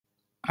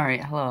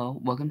Alright, hello,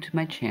 welcome to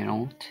my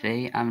channel.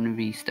 Today I'm going to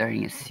be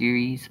starting a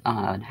series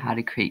on how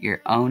to create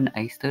your own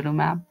ice Dodo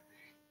map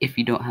if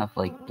you don't have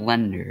like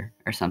Blender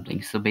or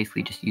something, so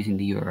basically just using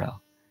the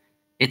URL.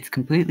 It's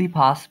completely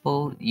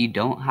possible you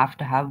don't have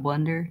to have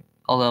Blender,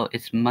 although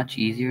it's much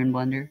easier in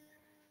Blender.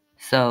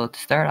 So to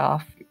start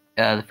off,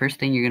 the first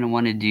thing you're going to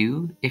want to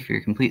do if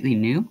you're completely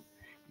new,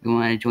 you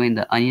want to join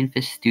the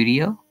Onionfist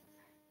studio,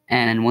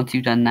 and once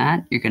you've done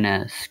that, you're going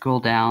to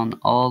scroll down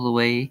all the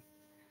way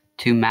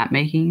to map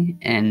making,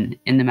 and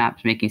in the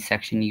maps making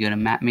section you go to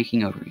map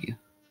making overview,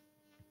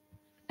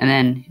 and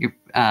then you're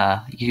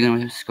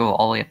going to scroll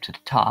all the way up to the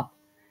top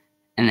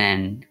and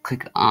then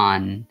click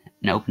on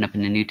and open up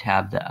in a new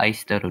tab the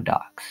ice Dodo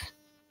docs.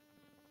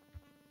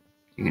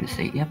 You're going to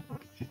say yep.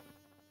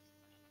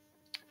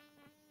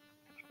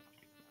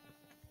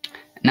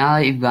 Now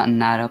that you've gotten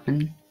that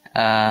open,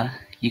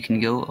 you can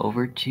go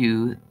over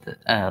to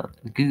the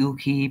Google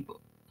Keep.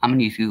 I'm going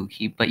to use Google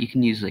Keep, but you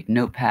can use like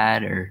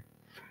Notepad or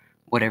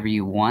whatever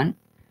you want.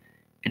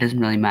 It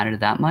doesn't really matter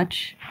that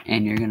much,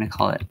 and you're going to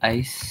call it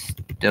ice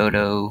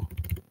Dodo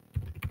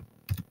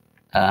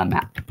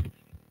map.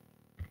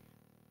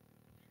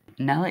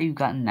 Now that you've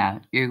gotten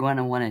that, you're going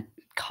to want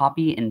to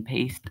copy and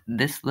paste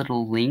this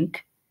little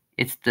link.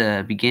 It's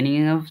the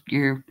beginning of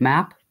your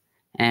map,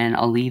 and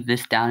I'll leave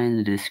this down in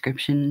the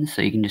description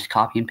so you can just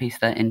copy and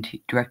paste that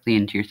directly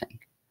into your thing.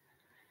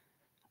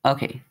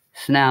 Okay,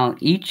 so now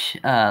each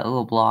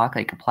little block,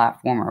 like a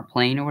platform or a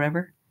plane or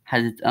whatever,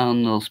 has its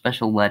own little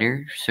special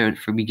letter, so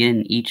for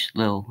begin each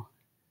little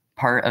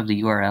part of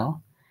the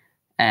URL.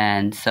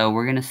 And so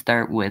we're going to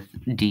start with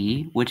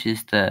D, which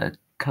is the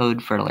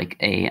code for like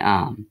a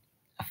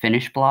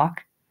finish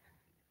block.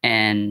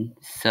 And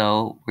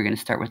so we're going to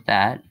start with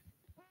that.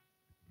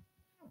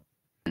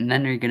 And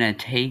then we're going to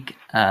take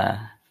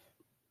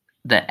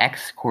the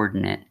X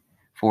coordinate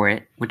for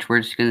it, which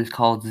we're just going to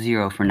call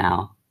 0 for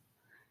now.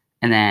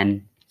 And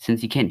then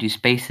since you can't do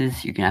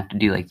spaces, you're going to have to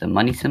do like the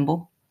money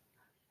symbol.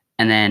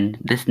 And then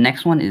this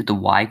next one is the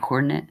Y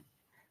coordinate.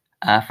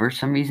 For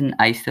some reason,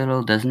 ice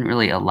Dodo doesn't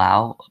really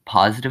allow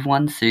positive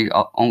ones, so you're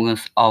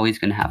almost always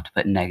going to have to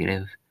put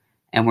negative.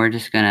 And we're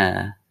just going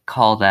to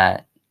call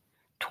that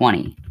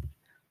 20.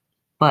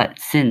 But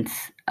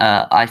since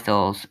ice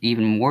Dodo is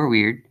even more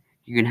weird,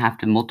 you're going to have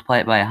to multiply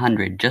it by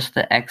 100, just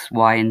the X,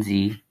 Y, and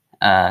Z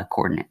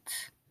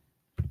coordinates.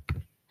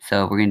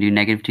 So we're going to do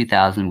negative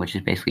 2000, which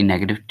is basically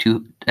negative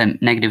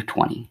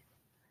 20.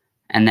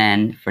 And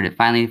then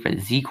finally for the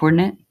Z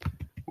coordinate,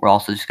 we're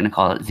also just going to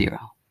call it 0.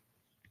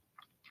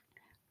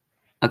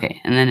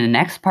 Okay, and then the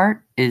next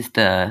part is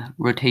the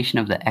rotation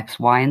of the X,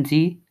 Y, and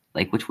Z,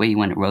 like which way you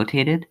want it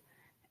rotated.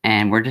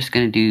 And we're just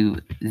going to do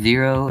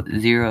 0,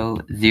 0,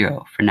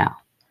 0 for now.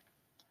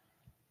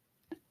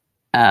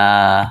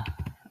 Yeah,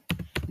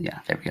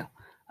 there we go.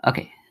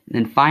 Okay,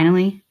 then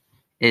finally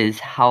is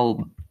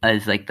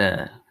like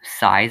the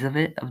size of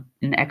it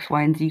in the X,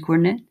 Y, and Z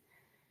coordinate.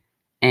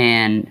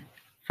 And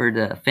for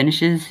the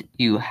finishes,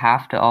 you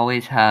have to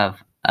always have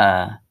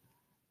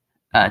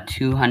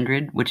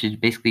 200, which is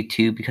basically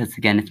 2 because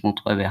again it's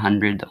multiplied by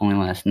 100. The only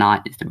one that's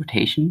not is the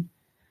rotation.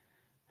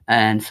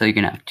 And so you're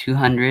gonna have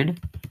 200,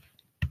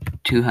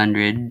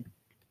 200,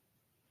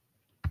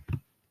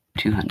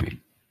 200.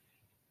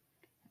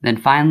 Then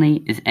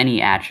finally is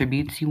any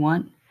attributes you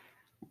want.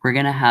 We're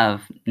gonna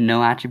have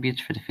no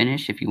attributes for the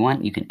finish. If you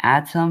want, you can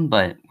add some,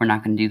 but we're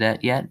not gonna do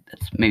that yet.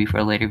 That's maybe for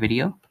a later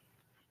video.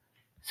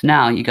 So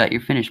now you got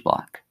your finish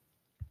block.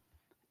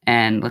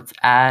 And let's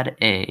add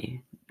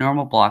a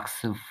normal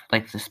blocks of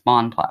like the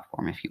spawn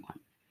platform if you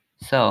want.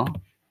 So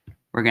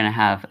we're gonna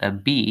have a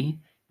B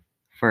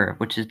for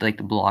which is like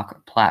the block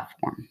or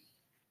platform.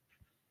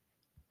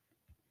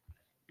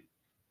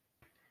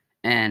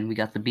 And we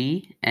got the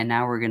B, and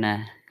now we're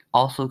gonna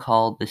also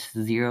call this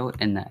 0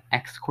 in the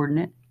X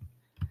coordinate.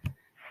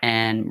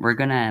 And we're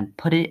gonna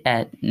put it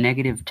at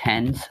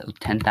 -10, so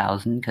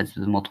 10,000 because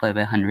it's multiplied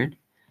by 100.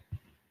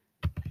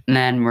 And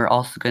then we're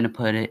also gonna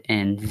put it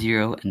in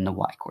 0 in the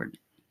Y coordinate.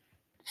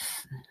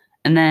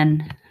 And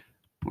then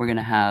we're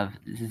gonna have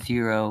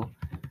 0,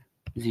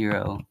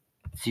 0,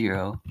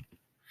 0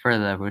 for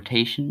the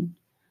rotation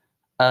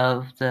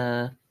of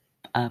the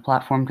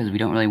platform because we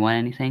don't really want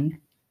anything.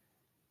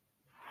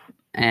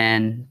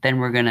 And then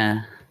we're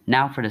gonna,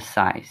 now for the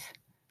size.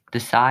 The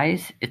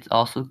size, it's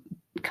also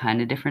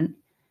kind of different.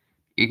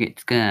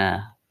 It's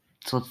gonna,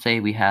 so let's say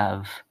we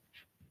have,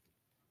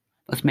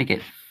 let's make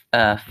it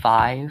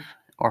 5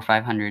 or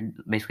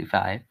 500, basically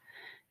 5,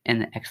 in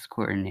the X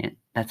coordinate.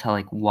 That's how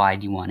like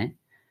wide you want it.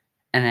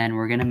 And then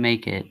we're gonna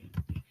make it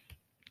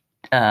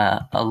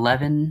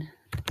 11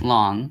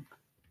 long,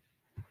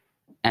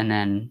 and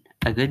then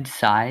a good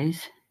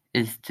size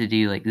is to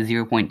do like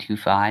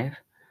 0.25,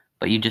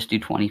 but you just do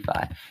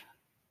 25.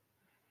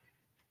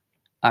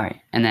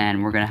 Alright, and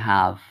then we're gonna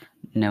have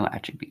no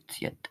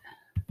attributes yet.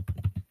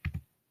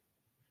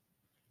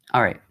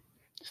 Alright,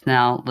 so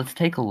now let's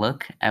take a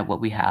look at what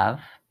we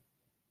have.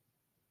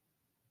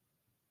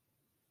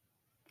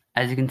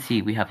 As you can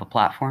see, we have a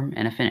platform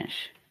and a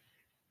finish.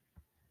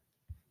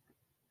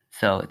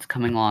 So it's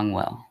coming along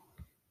well.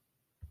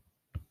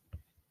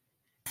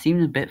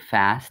 seems a bit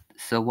fast,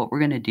 so what we're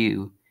going to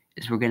do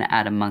is we're going to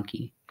add a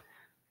monkey.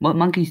 What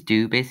monkeys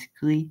do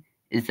basically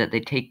is that they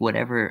take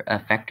whatever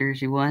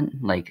effectors you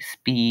want, like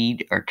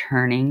speed or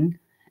turning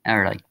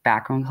or like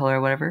background color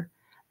or whatever,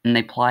 and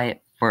they apply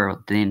it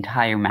for the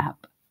entire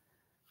map.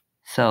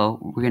 So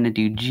we're going to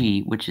do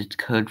G, which is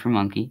code for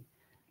monkey,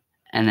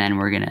 and then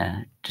we're going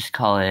to just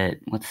call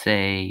it, let's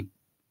say,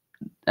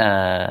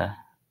 0,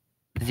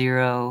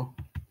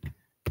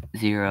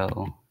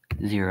 0,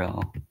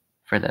 0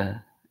 for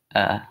the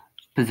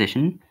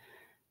position.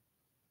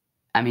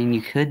 I mean,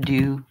 you could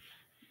do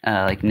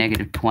like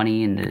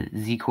 -20 in the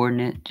Z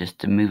coordinate just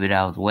to move it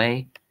out of the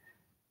way.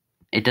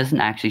 It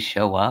doesn't actually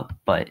show up,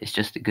 but it's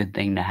just a good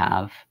thing to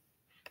have.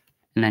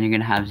 And then you're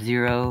going to have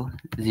 0,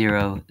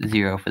 0,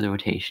 0 for the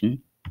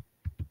rotation.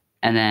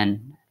 And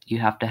then you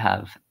have to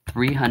have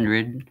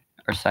 300,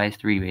 or size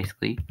 3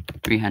 basically,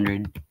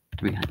 300,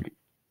 300.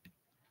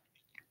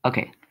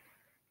 Okay,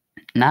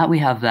 now that we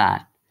have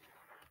that,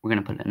 we're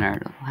going to put in our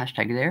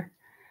hashtag there.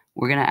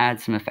 We're going to add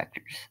some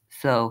effectors.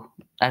 So,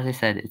 as I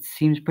said, it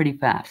seems pretty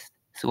fast.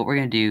 So what we're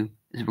going to do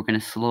is we're going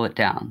to slow it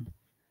down.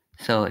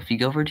 So if you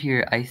go over to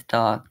your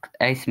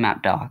ice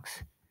map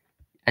docs,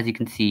 as you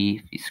can see,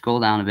 if you scroll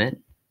down a bit,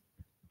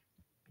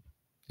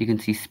 you can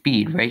see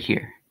speed right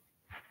here.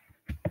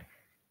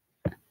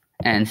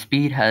 And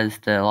speed has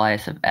the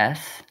alias of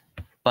S,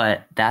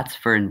 but that's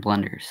for in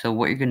Blender. So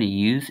what you're going to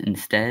use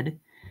instead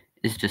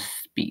is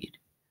just speed.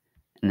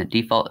 And the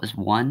default is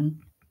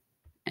 1,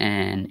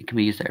 and it can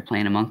be used by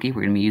playing a monkey.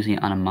 We're going to be using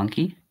it on a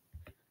monkey.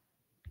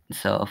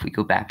 So if we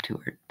go back to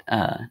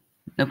our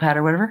notepad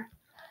or whatever,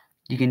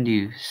 you can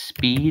do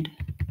speed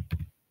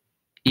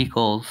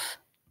equals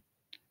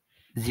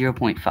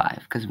 0.5,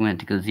 because we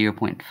want it to go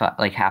 0.5,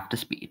 like half the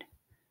speed.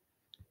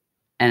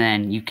 And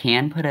then you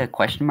can put a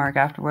question mark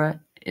afterward.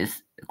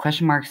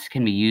 Question marks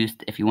can be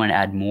used if you want to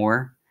add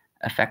more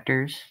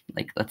effectors.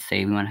 Like let's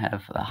say we want to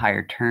have a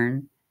higher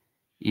turn.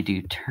 You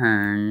do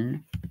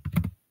turn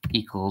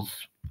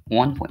equals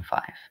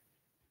 1.5.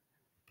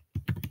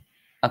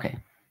 Okay,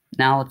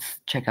 now let's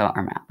check out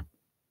our map.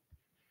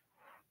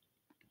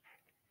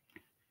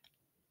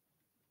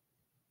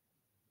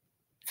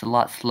 It's a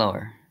lot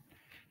slower.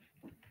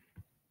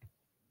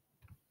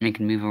 We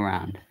can move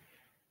around.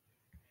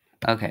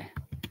 Okay,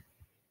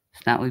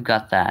 so now we've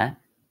got that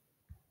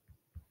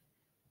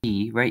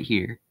key right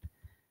here,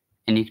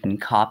 and you can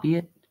copy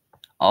it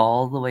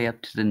all the way up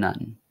to the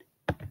none.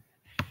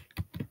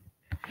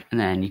 And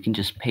then you can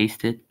just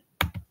paste it.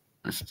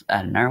 Let's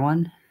add another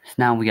one. So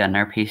now we got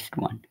another pasted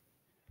one.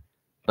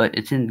 But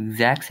it's in the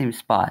exact same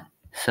spot.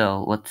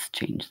 So let's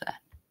change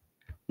that.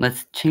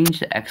 Let's change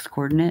the x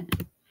coordinate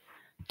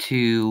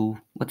to,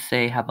 let's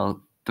say, how about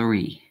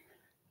 3?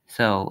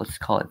 So let's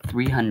call it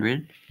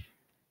 300.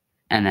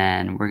 And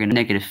then we're going to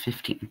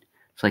 -15.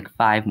 It's like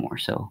 5 more.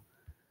 So,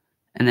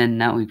 and then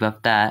now we've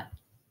got that.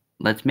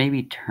 Let's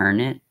maybe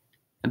turn it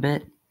a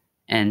bit.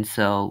 And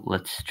so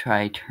let's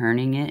try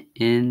turning it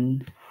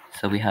in.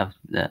 So we have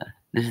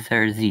this is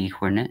our Z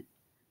coordinate.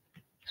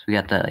 So we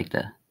got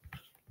the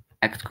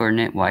X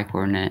coordinate, Y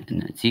coordinate,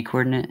 and the Z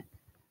coordinate.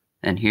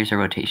 Then here's our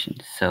rotation.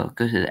 So it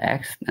goes to the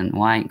X and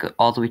Y and go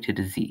all the way to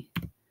the Z.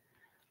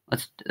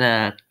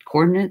 The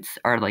coordinates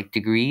are like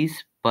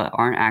degrees, but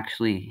aren't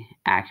actually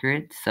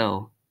accurate.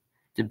 So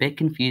it's a bit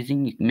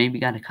confusing. You maybe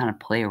got to kind of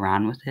play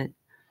around with it.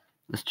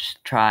 Let's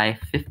just try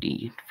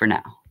 50 for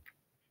now.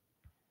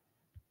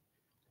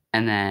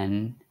 And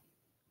then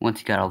once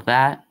you got all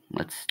that,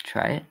 let's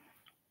try it.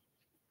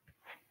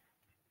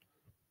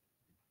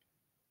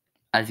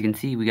 As you can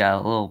see, we got a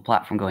little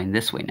platform going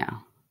this way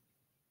now.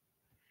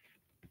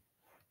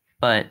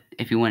 But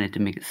if you wanted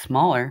to make it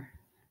smaller,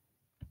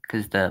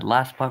 because the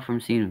last platform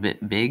seemed a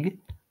bit big,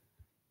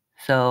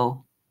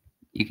 so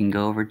you can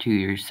go over to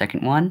your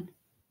second one.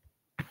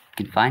 You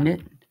can find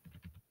it.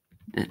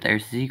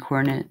 There's Z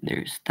coordinate.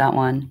 There's that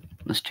one.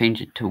 Let's change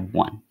it to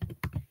 1.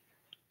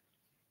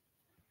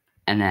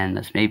 And then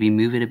let's maybe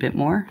move it a bit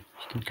more.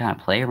 You can kind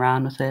of play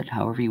around with it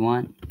however you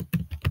want.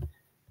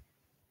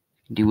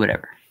 Do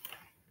whatever.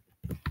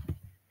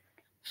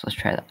 So let's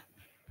try that.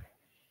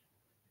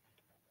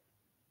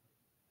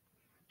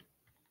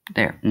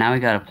 There. Now we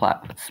got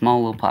a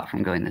small little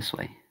platform going this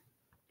way.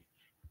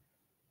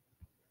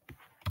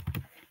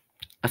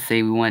 Let's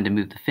say we wanted to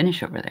move the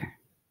finish over there.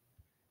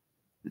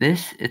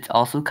 It's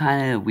also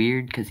kind of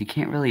weird because you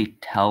can't really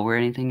tell where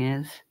anything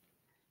is.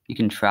 You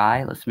can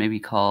try. Let's maybe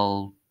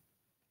call,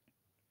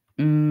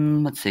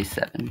 let's say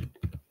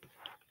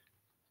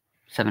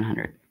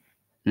 700.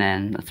 And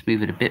then let's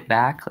move it a bit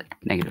back, like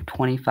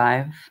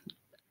 -25.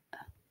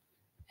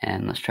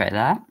 And let's try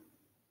that.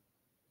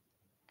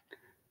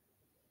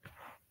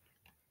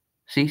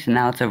 See, so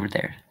now it's over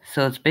there.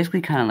 So it's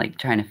basically kind of like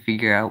trying to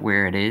figure out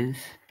where it is.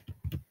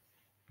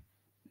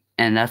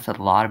 And that's a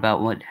lot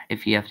about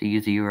if you have to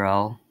use a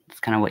URL, it's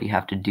kind of what you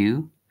have to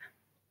do.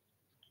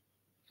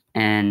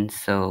 And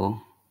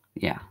so,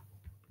 yeah.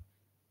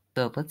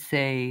 So let's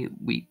say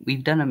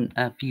we've done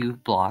a few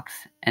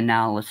blocks, and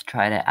now let's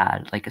try to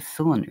add like a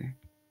cylinder.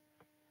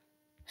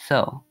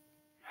 So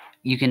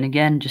you can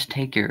again just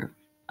take your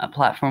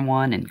platform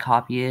one and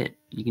copy it.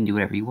 You can do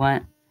whatever you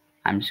want.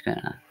 I'm just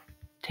gonna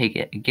take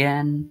it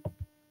again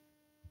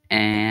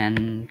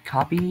and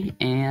copy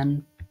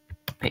and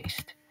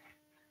paste.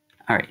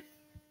 Alright,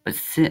 but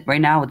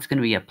right now it's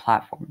gonna be a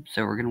platform,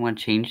 so we're gonna want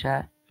to change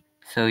that.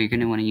 So you're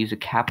gonna want to use a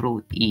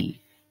capital E.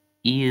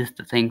 E is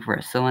the thing for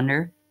a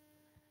cylinder,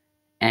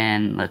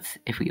 and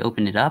if we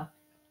open it up,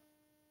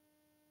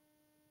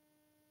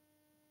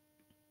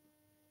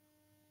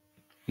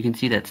 you can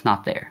see that it's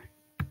not there.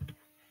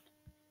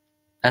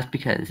 That's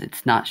because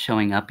it's not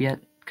showing up yet,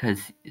 because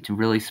it's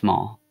really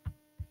small.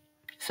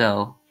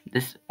 So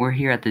we're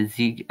here at the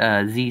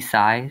Z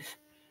size,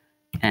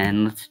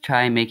 and let's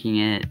try making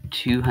it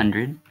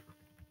 200.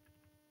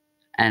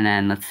 And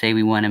then let's say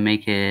we want to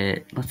make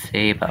it, let's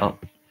say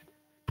about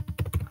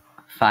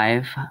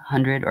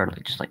 500, or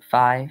just like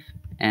 5,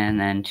 and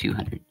then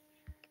 200.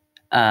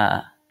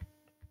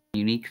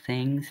 Unique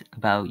things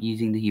about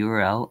using the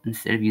URL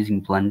instead of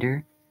using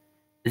Blender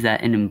is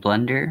that in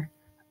Blender,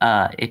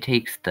 it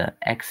takes the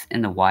X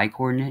and the Y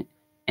coordinate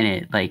and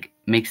it like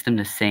makes them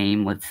the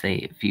same. Let's say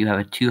if you have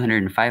a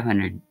 200 and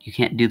 500, you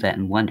can't do that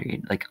in Blender.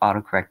 It like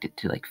autocorrect it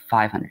to like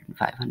 500 and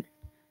 500.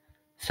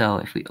 So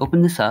if we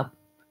open this up,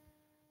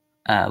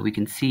 we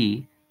can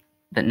see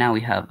that now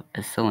we have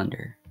a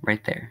cylinder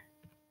right there.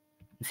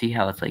 See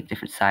how it's like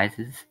different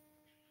sizes?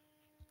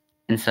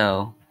 And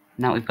so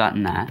now we've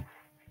gotten that.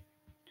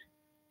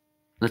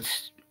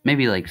 Let's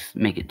maybe like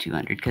make it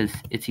 200 because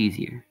it's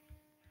easier.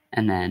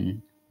 And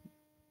then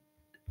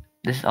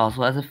this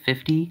also has a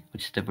 50,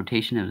 which is the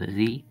rotation of the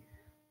Z.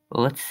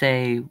 But let's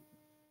say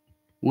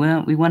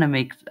we want to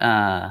make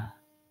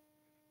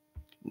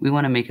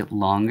it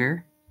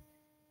longer,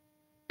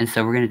 and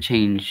so we're going to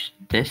change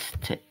this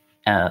to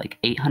like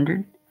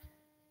 800,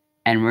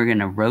 and we're going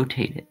to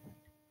rotate it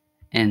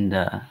in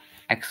the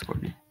X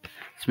coordinate.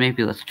 So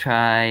maybe let's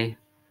try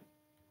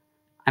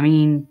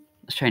 90.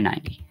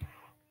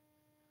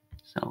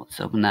 So let's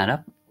open that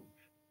up.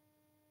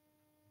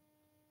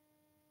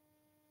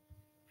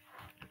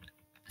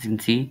 As you can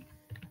see,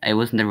 it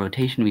wasn't the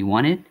rotation we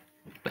wanted,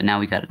 but now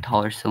we got a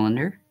taller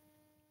cylinder.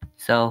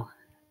 So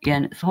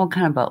again, it's all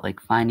kind of about like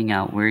finding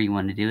out where you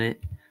want to do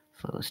it.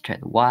 So let's try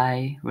the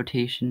Y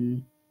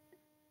rotation.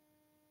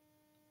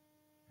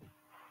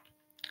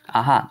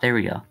 Aha, there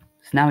we go.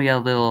 So now we got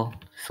a little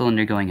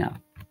cylinder going up.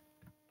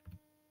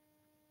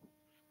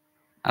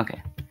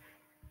 Okay.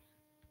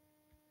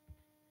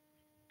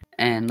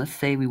 And let's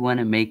say we want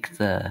to make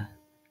the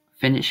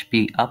finish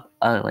be up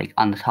like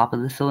on the top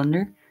of the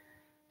cylinder.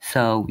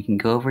 So we can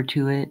go over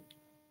to it,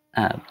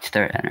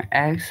 start on our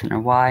X and our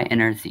Y and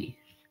our Z.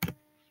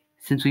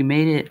 Since we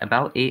made it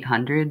about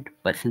 800,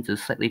 but since it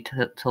was slightly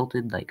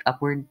tilted like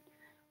upward,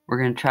 we're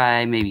going to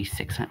try maybe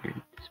 600,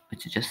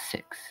 which is just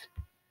 6.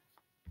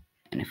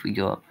 And if we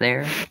go up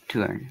there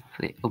to if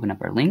we open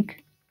up our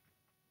link,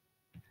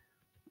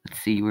 let's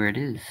see where it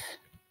is.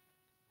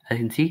 As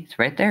you can see, it's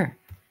right there.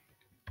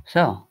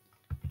 So,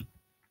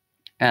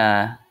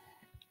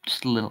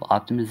 just a little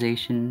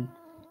optimization.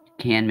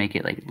 You can make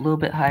it like a little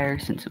bit higher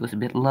since it was a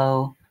bit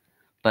low,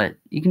 but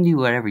you can do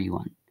whatever you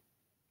want.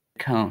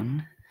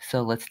 Cone.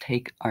 So let's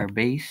take our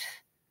base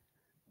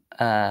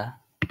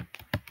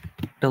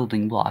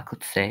building block,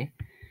 let's say,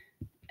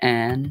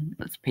 and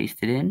let's paste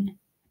it in.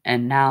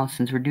 And now,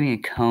 since we're doing a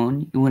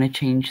cone, you want to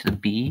change the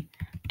B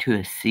to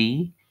a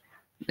C.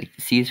 Like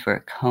the C is for a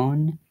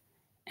cone.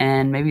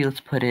 And maybe let's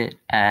put it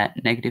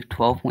at negative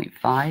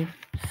 12.5.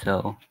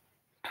 So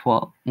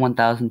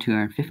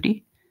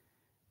 1,250.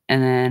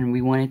 And then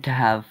we want it to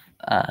have,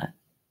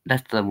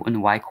 that's in the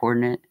Y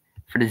coordinate.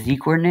 For the Z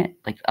coordinate,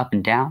 like up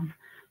and down,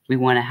 we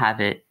want to have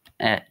it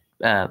at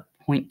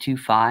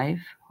 0.25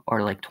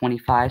 or like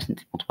 25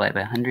 since it's multiplied by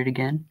 100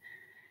 again.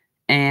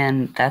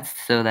 And that's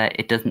so that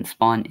it doesn't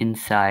spawn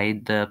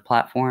inside the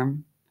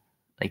platform,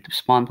 like the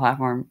spawn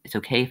platform. It's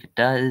okay if it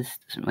does,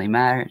 doesn't really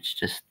matter, it's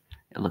just,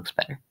 it looks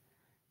better.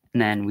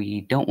 And then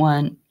we don't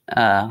want,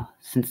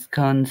 since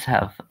cones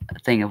have a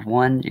thing of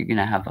 1, you're going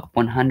to have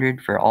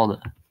 100 for all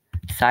the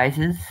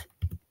sizes.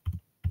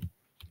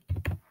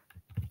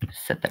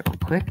 Set that real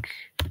quick.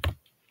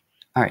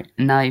 Alright,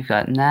 now you've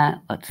gotten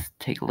that, let's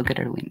take a look at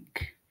our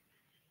link.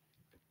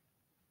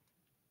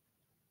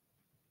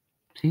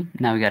 See,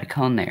 now we got a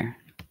cone there.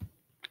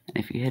 And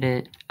if you hit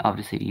it,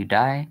 obviously you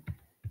die. So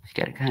you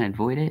gotta kind of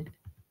avoid it.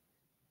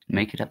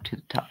 Make it up to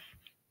the top.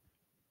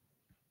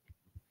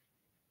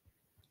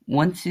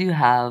 Once you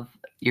have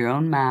your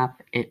own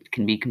map, it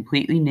can be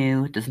completely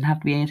new. It doesn't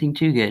have to be anything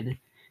too good.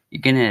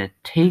 You're gonna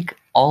take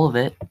all of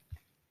it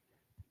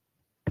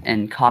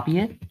and copy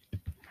it,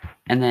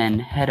 and then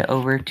head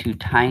over to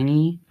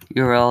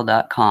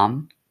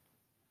tinyurl.com.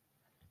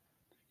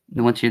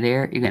 And once you're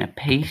there, you're gonna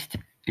paste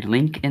your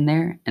link in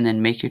there, and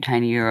then make your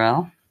tiny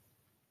URL.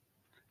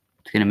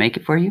 It's gonna make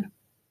it for you.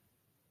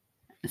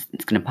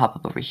 It's gonna pop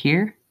up over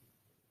here.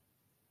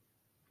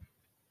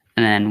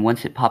 And then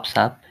once it pops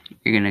up,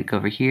 you're gonna go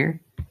over here,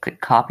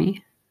 click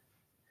copy,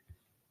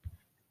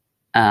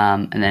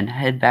 and then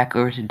head back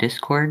over to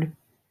Discord.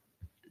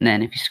 And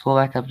then if you scroll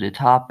back up to the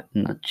top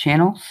in the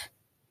channels,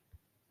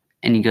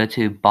 and you go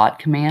to bot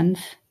commands.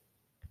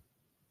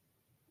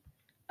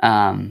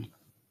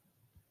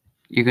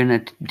 You're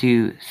gonna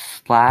do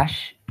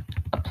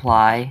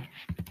 /apply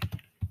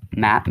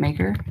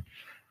mapmaker.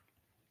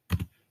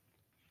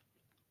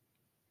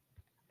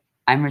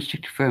 I'm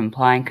restricted from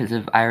applying because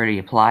I already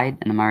applied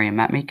and I'm already a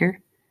mapmaker.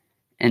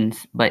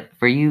 But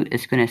for you,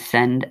 it's gonna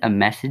send a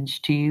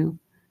message to you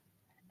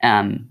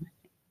in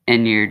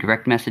your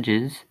direct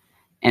messages,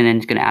 and then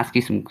it's gonna ask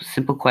you some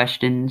simple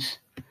questions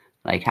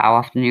like how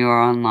often you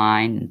are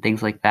online and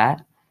things like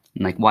that,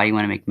 and like why you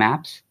want to make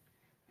maps.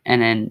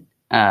 And then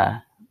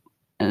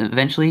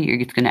eventually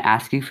it's going to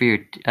ask you for your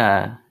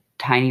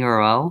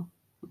Tinyurl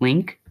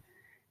link,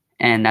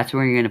 and that's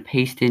where you're going to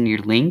paste in your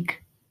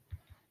link.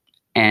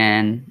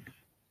 And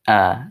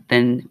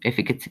then if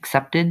it gets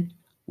accepted,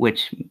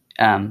 which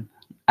I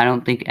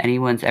don't think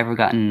anyone's ever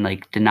gotten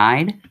like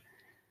denied,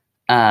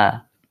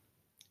 once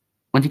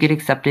you get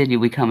accepted, you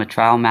become a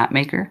trial map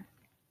maker,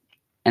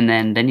 and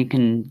then you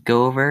can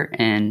go over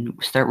and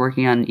start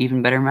working on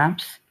even better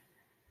maps.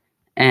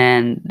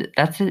 And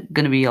that's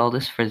going to be all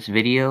this for this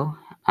video.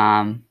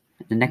 The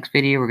next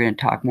video, we're going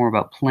to talk more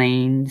about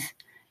planes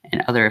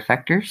and other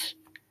effectors.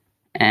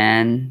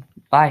 And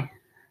bye.